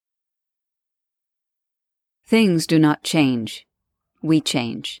Things do not change. We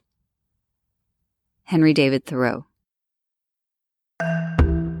change. Henry David Thoreau.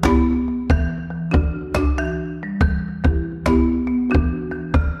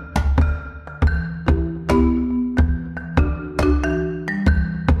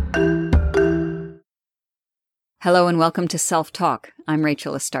 Hello and welcome to Self-Talk. I'm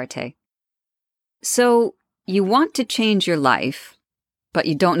Rachel Astarte. So, you want to change your life, but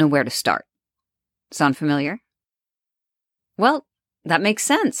you don't know where to start. Sound familiar? Well, that makes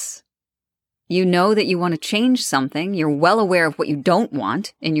sense. You know that you want to change something. You're well aware of what you don't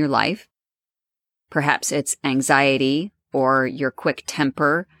want in your life. Perhaps it's anxiety, or your quick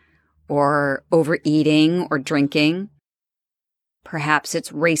temper, or overeating or drinking. Perhaps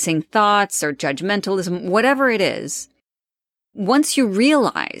it's racing thoughts or judgmentalism, whatever it is. Once you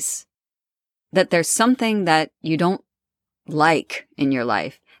realize that there's something that you don't like in your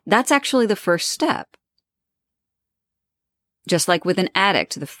life, that's actually the first step. Just like with an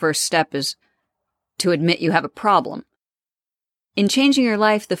addict, the first step is to admit you have a problem. In changing your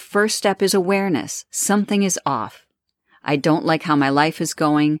life, the first step is awareness. Something is off. I don't like how my life is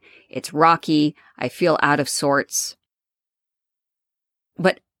going. It's rocky. I feel out of sorts.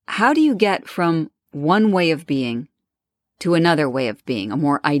 But how do you get from one way of being to another way of being, a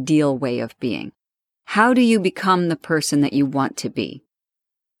more ideal way of being? How do you become the person that you want to be?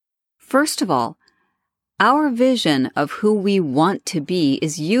 First of all, our vision of who we want to be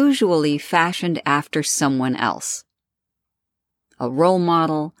is usually fashioned after someone else. A role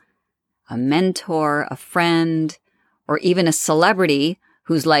model, a mentor, a friend, or even a celebrity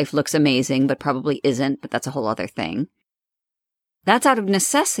whose life looks amazing but probably isn't, but that's a whole other thing. That's out of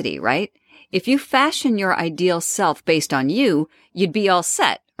necessity, right? If you fashion your ideal self based on you, you'd be all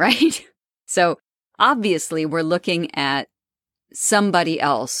set, right? So obviously we're looking at somebody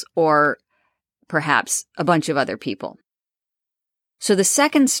else or perhaps a bunch of other people. So the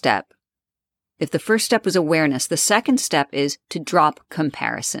second step, if the first step was awareness, the second step is to drop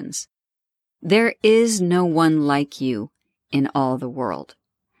comparisons. There is no one like you in all the world.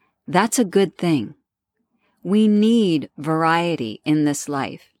 That's a good thing. We need variety in this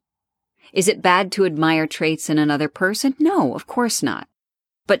life. Is it bad to admire traits in another person? No, of course not.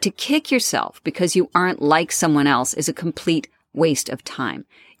 But to kick yourself because you aren't like someone else is a complete waste of time.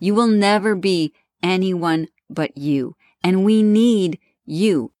 You will never be anyone but you. And we need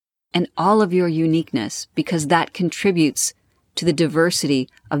you and all of your uniqueness because that contributes to the diversity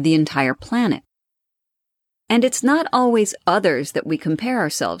of the entire planet. And it's not always others that we compare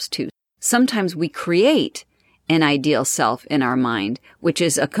ourselves to. Sometimes we create an ideal self in our mind, which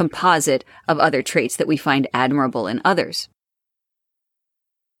is a composite of other traits that we find admirable in others.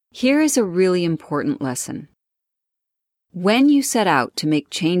 Here is a really important lesson. When you set out to make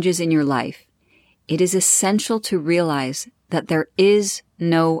changes in your life, it is essential to realize that there is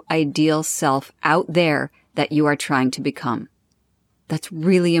no ideal self out there that you are trying to become. That's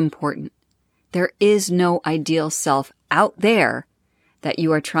really important. There is no ideal self out there that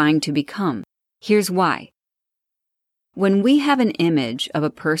you are trying to become. Here's why. When we have an image of a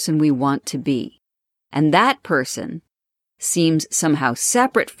person we want to be, and that person seems somehow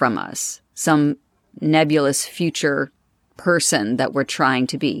separate from us, some nebulous future person that we're trying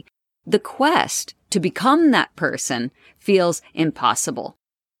to be, the quest to become that person feels impossible.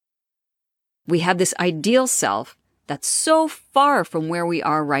 We have this ideal self that's so far from where we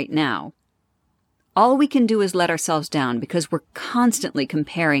are right now. All we can do is let ourselves down because we're constantly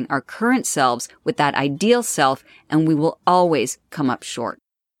comparing our current selves with that ideal self, and we will always come up short.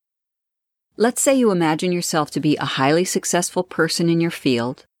 Let's say you imagine yourself to be a highly successful person in your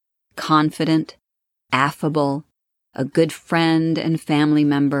field, confident, affable, a good friend and family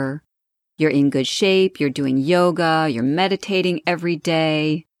member. You're in good shape, you're doing yoga, you're meditating every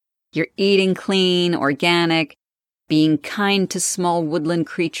day, you're eating clean, organic, being kind to small woodland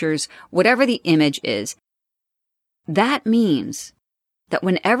creatures, whatever the image is. That means that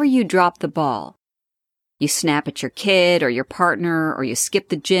whenever you drop the ball, you snap at your kid or your partner, or you skip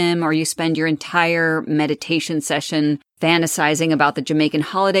the gym, or you spend your entire meditation session fantasizing about the Jamaican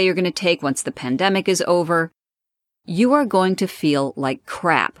holiday you're going to take once the pandemic is over, you are going to feel like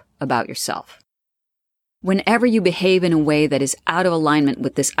crap about yourself. Whenever you behave in a way that is out of alignment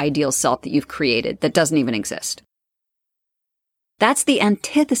with this ideal self that you've created that doesn't even exist. That's the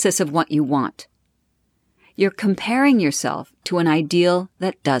antithesis of what you want. You're comparing yourself to an ideal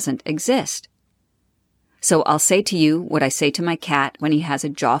that doesn't exist. So I'll say to you what I say to my cat when he has a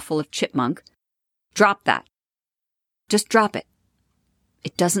jaw full of chipmunk. Drop that. Just drop it.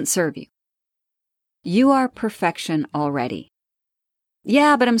 It doesn't serve you. You are perfection already.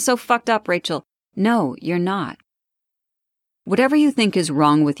 Yeah, but I'm so fucked up, Rachel. No, you're not. Whatever you think is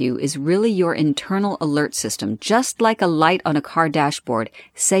wrong with you is really your internal alert system, just like a light on a car dashboard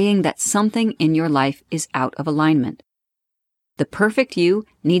saying that something in your life is out of alignment. The perfect you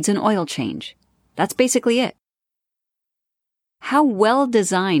needs an oil change. That's basically it. How well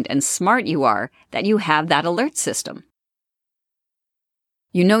designed and smart you are that you have that alert system.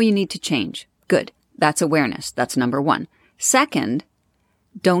 You know you need to change. Good. That's awareness. That's number one. Second,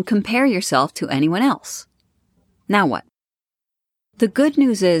 don't compare yourself to anyone else. Now what? The good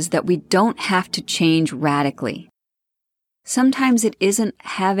news is that we don't have to change radically. Sometimes it isn't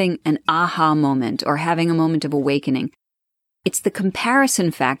having an aha moment or having a moment of awakening. It's the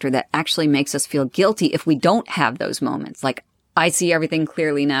comparison factor that actually makes us feel guilty if we don't have those moments. Like, I see everything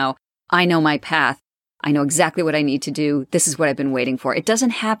clearly now. I know my path. I know exactly what I need to do. This is what I've been waiting for. It doesn't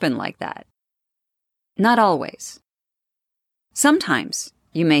happen like that. Not always. Sometimes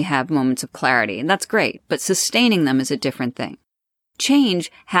you may have moments of clarity, and that's great, but sustaining them is a different thing.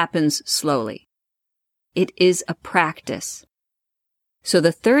 Change happens slowly. It is a practice. So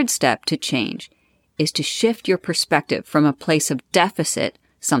the third step to change is to shift your perspective from a place of deficit,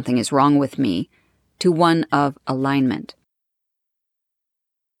 something is wrong with me, to one of alignment.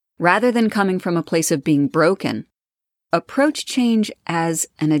 Rather than coming from a place of being broken, approach change as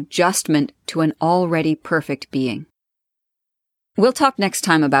an adjustment to an already perfect being. We'll talk next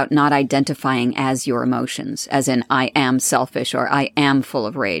time about not identifying as your emotions, as in I am selfish, or I am full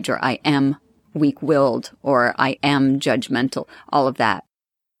of rage, or I am weak-willed, or I am judgmental, all of that.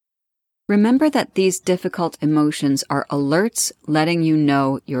 Remember that these difficult emotions are alerts letting you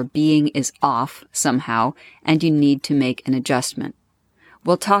know your being is off somehow and you need to make an adjustment.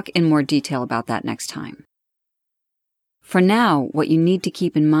 We'll talk in more detail about that next time. For now, what you need to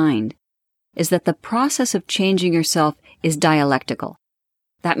keep in mind is that the process of changing yourself is dialectical.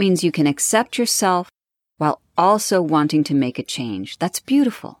 That means you can accept yourself while also wanting to make a change. That's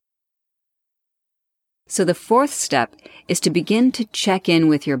beautiful. So the fourth step is to begin to check in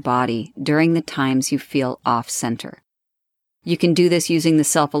with your body during the times you feel off-center. You can do this using the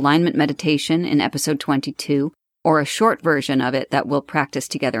self-alignment meditation in episode 22, or a short version of it that we'll practice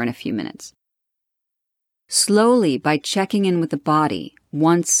together in a few minutes. Slowly, by checking in with the body,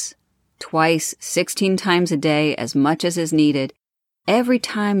 once, twice, 16 times a day, as much as is needed, every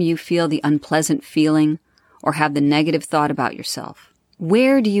time you feel the unpleasant feeling or have the negative thought about yourself.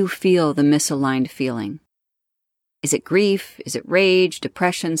 Where do you feel the misaligned feeling? Is it grief? Is it rage,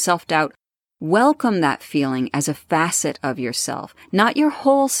 depression, self-doubt? Welcome that feeling as a facet of yourself, not your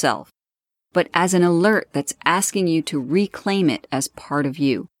whole self, but as an alert that's asking you to reclaim it as part of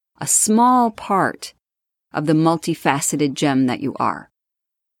you, a small part of the multifaceted gem that you are.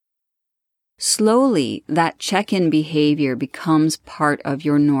 Slowly, that check-in behavior becomes part of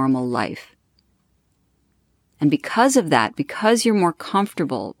your normal life. And because of that, because you're more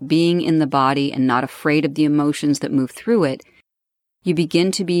comfortable being in the body and not afraid of the emotions that move through it, you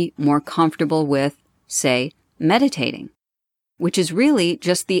begin to be more comfortable with, say, meditating, which is really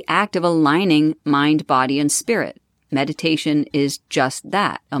just the act of aligning mind, body, and spirit. Meditation is just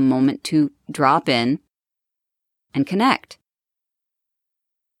that, a moment to drop in and connect.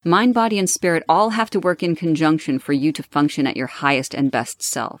 Mind, body, and spirit all have to work in conjunction for you to function at your highest and best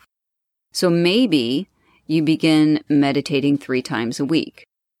self. So maybe you begin meditating 3 times a week.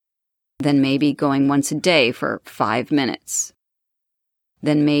 Then maybe going once a day for 5 minutes.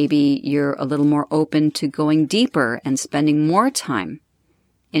 Then maybe you're a little more open to going deeper and spending more time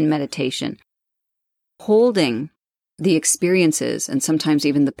in meditation, holding the experiences and sometimes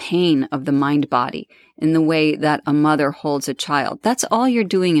even the pain of the mind-body in the way that a mother holds a child. That's all you're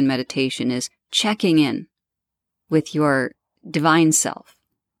doing in meditation, is checking in with your divine self,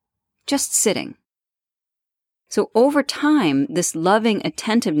 just sitting. So over time, this loving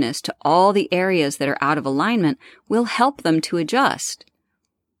attentiveness to all the areas that are out of alignment will help them to adjust.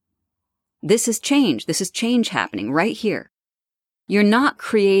 This is change. This is change happening right here. You're not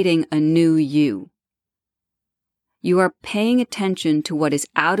creating a new you. You are paying attention to what is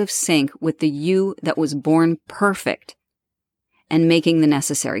out of sync with the you that was born perfect and making the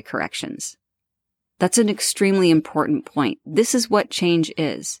necessary corrections. That's an extremely important point. This is what change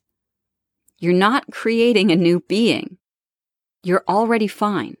is. You're not creating a new being. You're already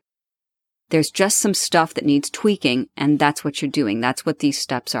fine. There's just some stuff that needs tweaking, and that's what you're doing. That's what these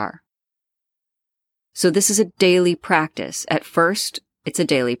steps are. So this is a daily practice. At first, it's a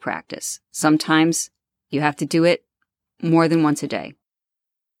daily practice. Sometimes you have to do it more than once a day.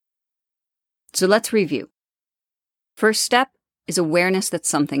 So let's review. First step is awareness that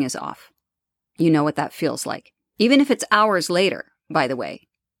something is off. You know what that feels like. Even if it's hours later, by the way.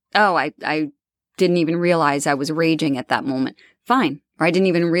 Oh, I didn't even realize I was raging at that moment. Fine. Or I didn't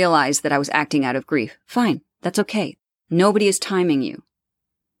even realize that I was acting out of grief. Fine. That's okay. Nobody is timing you.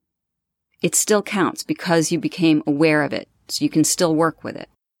 It still counts because you became aware of it, so you can still work with it.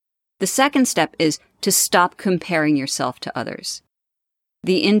 The second step is to stop comparing yourself to others.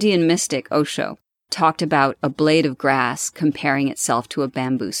 The Indian mystic Osho talked about a blade of grass comparing itself to a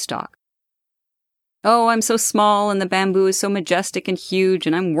bamboo stalk. Oh, I'm so small and the bamboo is so majestic and huge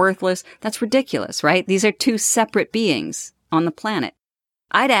and I'm worthless. That's ridiculous, right? These are two separate beings on the planet.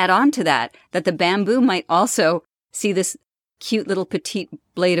 I'd add on to that the bamboo might also see this cute little petite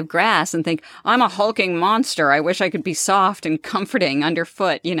blade of grass and think, I'm a hulking monster. I wish I could be soft and comforting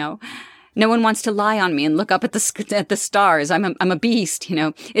underfoot, No one wants to lie on me and look up at the stars. I'm a beast,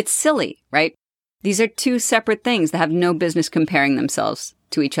 It's silly, right? These are two separate things that have no business comparing themselves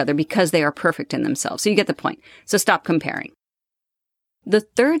to each other because they are perfect in themselves. So you get the point. So stop comparing. The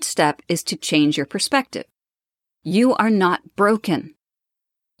third step is to change your perspective. You are not broken.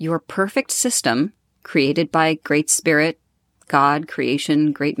 Your perfect system, created by Great Spirit, God,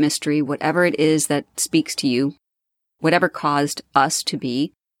 creation, great mystery, whatever it is that speaks to you, whatever caused us to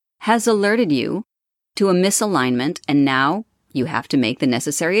be, has alerted you to a misalignment, and now you have to make the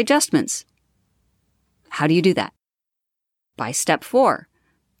necessary adjustments. How do you do that? By step 4,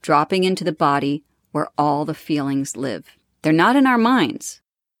 dropping into the body where all the feelings live. They're not in our minds.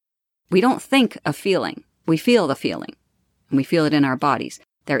 We don't think a feeling. We feel the feeling. And we feel it in our bodies.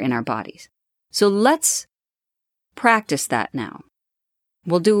 They're in our bodies. So let's practice that now.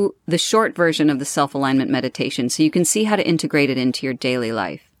 We'll do the short version of the self-alignment meditation so you can see how to integrate it into your daily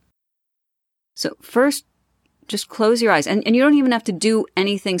life. So first, just close your eyes. And you don't even have to do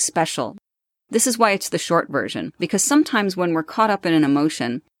anything special. This is why it's the short version, because sometimes when we're caught up in an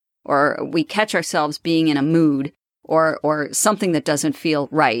emotion or we catch ourselves being in a mood or something that doesn't feel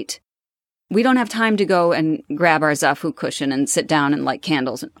right, we don't have time to go and grab our Zafu cushion and sit down and light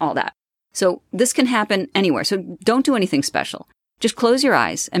candles and all that. So this can happen anywhere. So don't do anything special. Just close your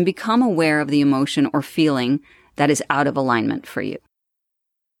eyes and become aware of the emotion or feeling that is out of alignment for you.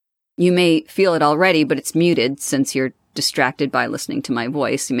 You may feel it already, but it's muted since you're distracted by listening to my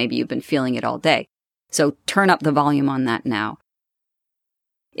voice. Maybe you've been feeling it all day. So turn up the volume on that now.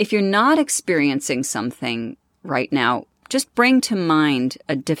 If you're not experiencing something right now, just bring to mind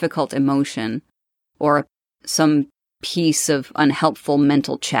a difficult emotion or some piece of unhelpful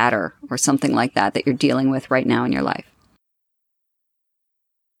mental chatter or something like that you're dealing with right now in your life.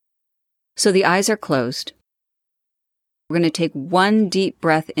 So the eyes are closed. We're going to take one deep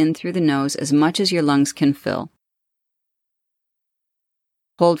breath in through the nose as much as your lungs can fill.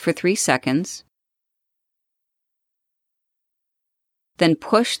 Hold for 3 seconds. Then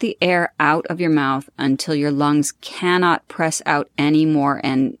push the air out of your mouth until your lungs cannot press out anymore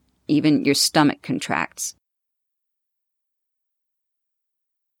and even your stomach contracts.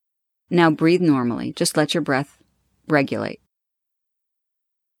 Now breathe normally. Just let your breath regulate.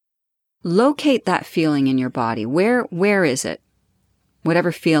 Locate that feeling in your body. Where is it?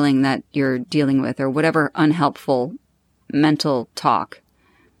 Whatever feeling that you're dealing with or whatever unhelpful mental talk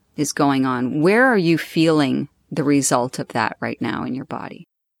is going on, where are you feeling the result of that right now in your body?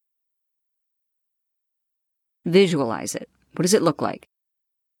 Visualize it. What does it look like?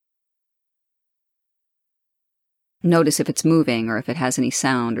 Notice if it's moving or if it has any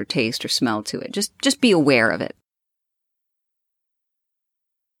sound or taste or smell to it. Just be aware of it.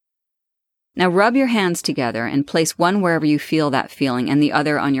 Now rub your hands together and place one wherever you feel that feeling and the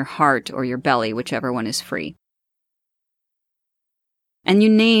other on your heart or your belly, whichever one is free. And you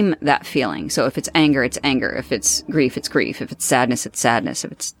name that feeling. So if it's anger, it's anger. If it's grief, it's grief. If it's sadness, it's sadness.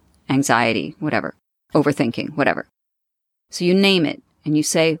 If it's anxiety, whatever. Overthinking, whatever. So you name it and you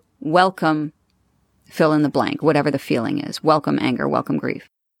say, welcome, fill in the blank, whatever the feeling is. Welcome anger, welcome grief.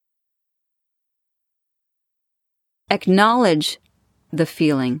 Acknowledge the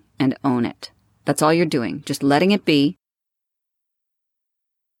feeling and own it. That's all you're doing. Just letting it be.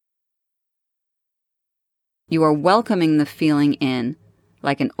 You are welcoming the feeling in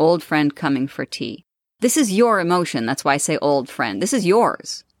like an old friend coming for tea. This is your emotion. That's why I say old friend. This is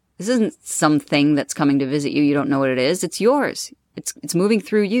yours. This isn't something that's coming to visit you. You don't know what it is. It's yours. It's moving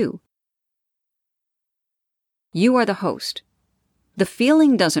through you. You are the host. The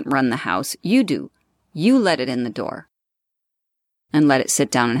feeling doesn't run the house. You do. You let it in the door. And let it sit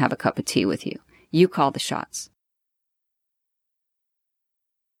down and have a cup of tea with you. You call the shots.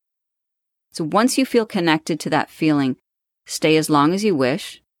 So once you feel connected to that feeling, stay as long as you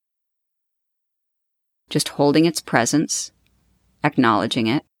wish, just holding its presence, acknowledging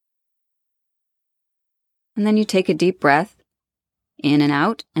it. And then you take a deep breath, in and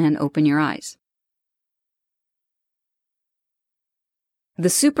out, and open your eyes. The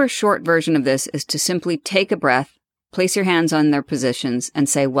super short version of this is to simply take a breath, place your hands on their positions, and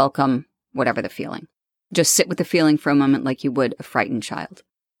say, welcome, whatever the feeling. Just sit with the feeling for a moment like you would a frightened child.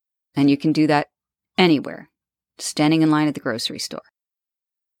 And you can do that anywhere, standing in line at the grocery store.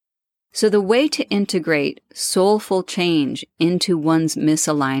 So the way to integrate soulful change into one's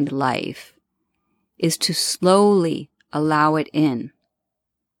misaligned life is to slowly allow it in.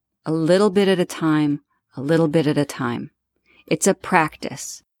 A little bit at a time, a little bit at a time. It's a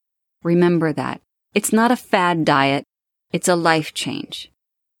practice. Remember that. It's not a fad diet. It's a life change.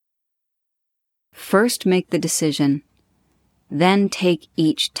 First make the decision, then take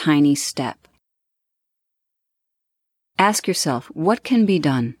each tiny step. Ask yourself, what can be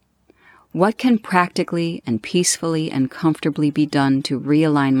done? What can practically and peacefully and comfortably be done to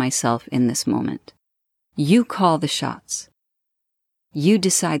realign myself in this moment? You call the shots. You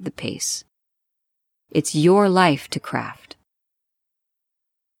decide the pace. It's your life to craft.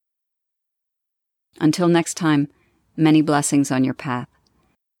 Until next time, many blessings on your path.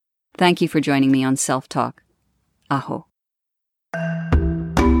 Thank you for joining me on Self Talk. Aho.